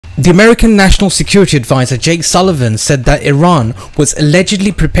The American National Security Advisor Jake Sullivan said that Iran was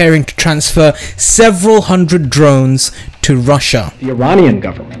allegedly preparing to transfer several hundred drones to Russia. The Iranian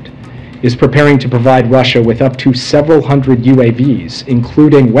government is preparing to provide Russia with up to several hundred UAVs,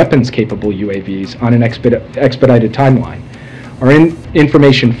 including weapons-capable UAVs, on an expedited timeline. Our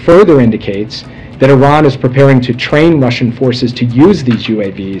information further indicates that Iran is preparing to train Russian forces to use these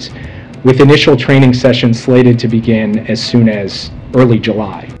UAVs, with initial training sessions slated to begin as soon as early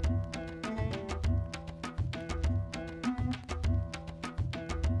July.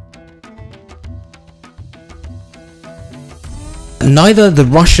 Neither the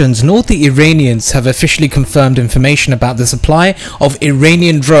Russians nor the Iranians have officially confirmed information about the supply of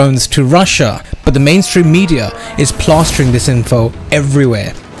Iranian drones to Russia, but the mainstream media is plastering this info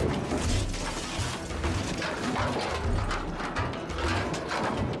everywhere.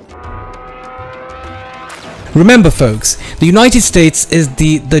 Remember folks, the United States is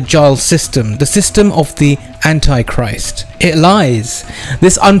the Dajjal system, the system of the Antichrist. It lies.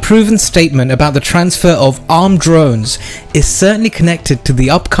 This unproven statement about the transfer of armed drones is certainly connected to the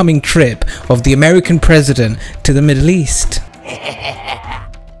upcoming trip of the American president to the Middle East.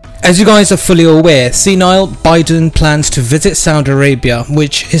 As you guys are fully aware, senile Biden plans to visit Saudi Arabia,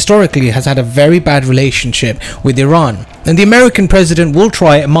 which historically has had a very bad relationship with Iran. And the American president will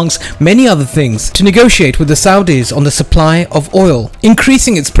try, amongst many other things, to negotiate with the Saudis on the supply of oil,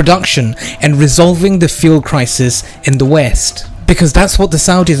 increasing its production and resolving the fuel crisis in the West. Because that's what the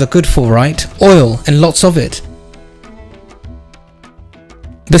Saudis are good for, right? Oil, and lots of it.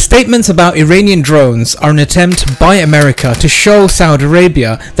 The statements about Iranian drones are an attempt by America to show Saudi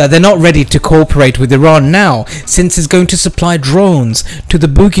Arabia that they're not ready to cooperate with Iran now, since it's going to supply drones to the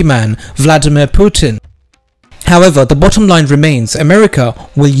boogeyman Vladimir Putin. However, the bottom line remains, America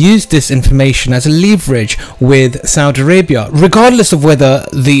will use this information as a leverage with Saudi Arabia, regardless of whether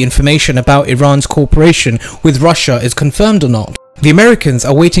the information about Iran's cooperation with Russia is confirmed or not. The Americans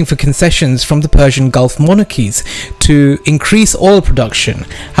are waiting for concessions from the Persian Gulf monarchies to increase oil production.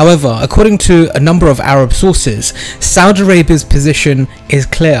 However, according to a number of Arab sources, Saudi Arabia's position is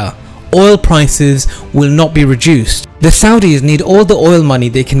clear. Oil prices will not be reduced. The Saudis need all the oil money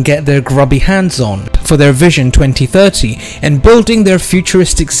they can get their grubby hands on for their Vision 2030 and building their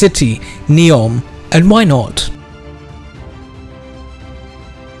futuristic city, Neom, and why not?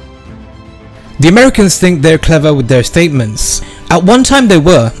 The Americans think they're clever with their statements. At one time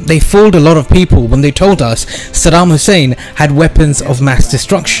they fooled a lot of people when they told us Saddam Hussein had weapons of mass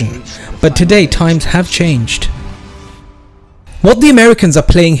destruction. But today times have changed. What the Americans are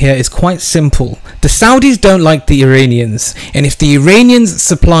playing here is quite simple. The Saudis don't like the Iranians, and if the Iranians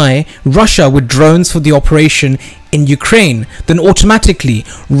supply Russia with drones for the operation in Ukraine, then automatically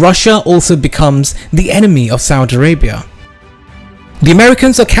Russia also becomes the enemy of Saudi Arabia. The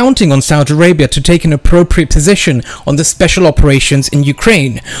Americans are counting on Saudi Arabia to take an appropriate position on the special operations in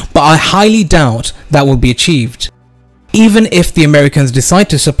Ukraine, but I highly doubt that will be achieved. Even if the Americans decide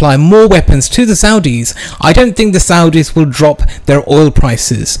to supply more weapons to the Saudis, I don't think the Saudis will drop their oil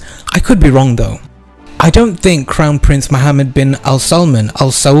prices. I could be wrong though. I don't think Crown Prince Mohammed bin Al Salman Al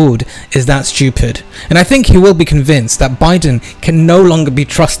Saud is that stupid, and I think he will be convinced that Biden can no longer be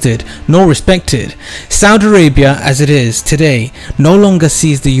trusted nor respected. Saudi Arabia as it is today no longer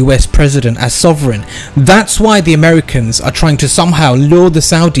sees the US president as sovereign. That's why the Americans are trying to somehow lure the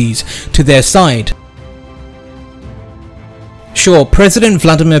Saudis to their side. Sure, President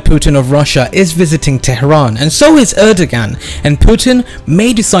Vladimir Putin of Russia is visiting Tehran, and so is Erdogan, and Putin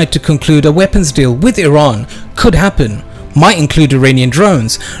may decide to conclude a weapons deal with Iran. Could happen. Might include Iranian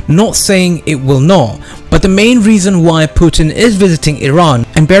drones. Not saying it will not, but the main reason why Putin is visiting Iran,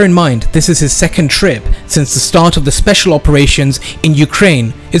 and bear in mind this is his second trip since the start of the special operations in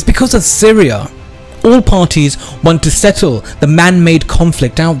Ukraine, is because of Syria. All parties want to settle the man-made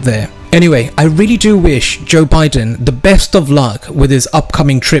conflict out there. Anyway, I really do wish Joe Biden the best of luck with his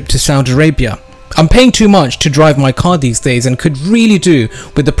upcoming trip to Saudi Arabia. I'm paying too much to drive my car these days and could really do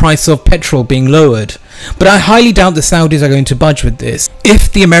with the price of petrol being lowered. But I highly doubt the Saudis are going to budge with this.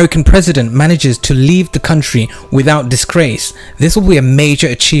 If the American president manages to leave the country without disgrace, this will be a major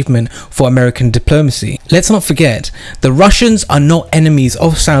achievement for American diplomacy. Let's not forget, the Russians are not enemies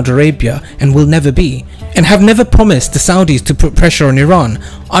of Saudi Arabia and will never be, and have never promised the Saudis to put pressure on Iran,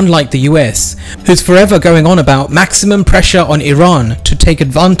 unlike the US, who's forever going on about maximum pressure on Iran to take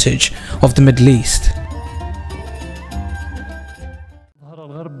advantage of the Middle East.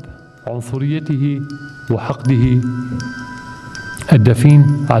 عنصريته وحقده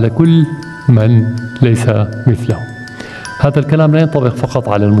الدفين على كل من ليس مثله. هذا الكلام لا ينطبق فقط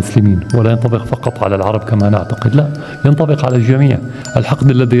على المسلمين ولا ينطبق فقط على العرب كما نعتقد، لا، ينطبق على الجميع. الحقد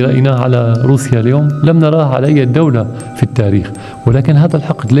الذي رأيناه على روسيا اليوم لم نراه على أي دولة في التاريخ، ولكن هذا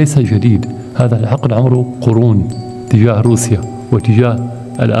الحقد ليس جديد، هذا الحقد عمره قرون تجاه روسيا وتجاه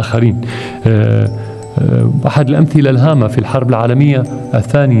الآخرين. أحد الأمثلة الهامة في الحرب العالمية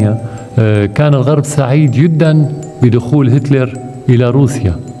الثانية كان الغرب سعيد جدا بدخول هتلر إلى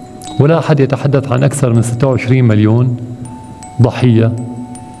روسيا، ولا أحد يتحدث عن أكثر من 26 مليون ضحية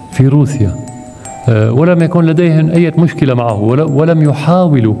في روسيا، ولم يكن لديهم أي مشكلة معه، ولم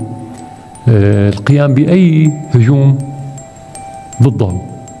يحاولوا القيام بأي هجوم ضده،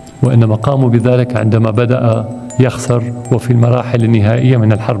 وإنما قاموا بذلك عندما بدأ يخسر وفي المراحل النهائية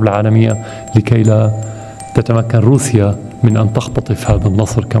من الحرب العالمية، لكي لا تتمكن روسيا من أن تختطف هذا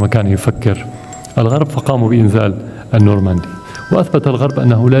النصر كما كان يفكر الغرب، فقاموا بإنزال النورماندي. وأثبت الغرب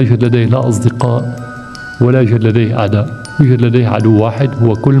أنه لا يوجد لديه لا أصدقاء ولا يوجد لديه أعداء، يوجد لديه عدو واحد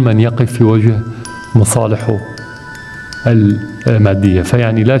هو كل من يقف في وجه مصالحه المادية.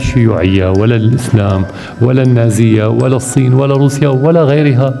 فيعني لا الشيوعية ولا الإسلام ولا النازية ولا الصين ولا روسيا ولا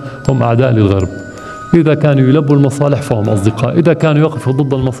غيرها هم أعداء للغرب. إذا كانوا يلبوا المصالح فهم أصدقاء، إذا كانوا يقفوا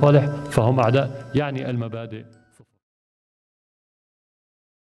ضد المصالح فهم أعداء، يعني المبادئ.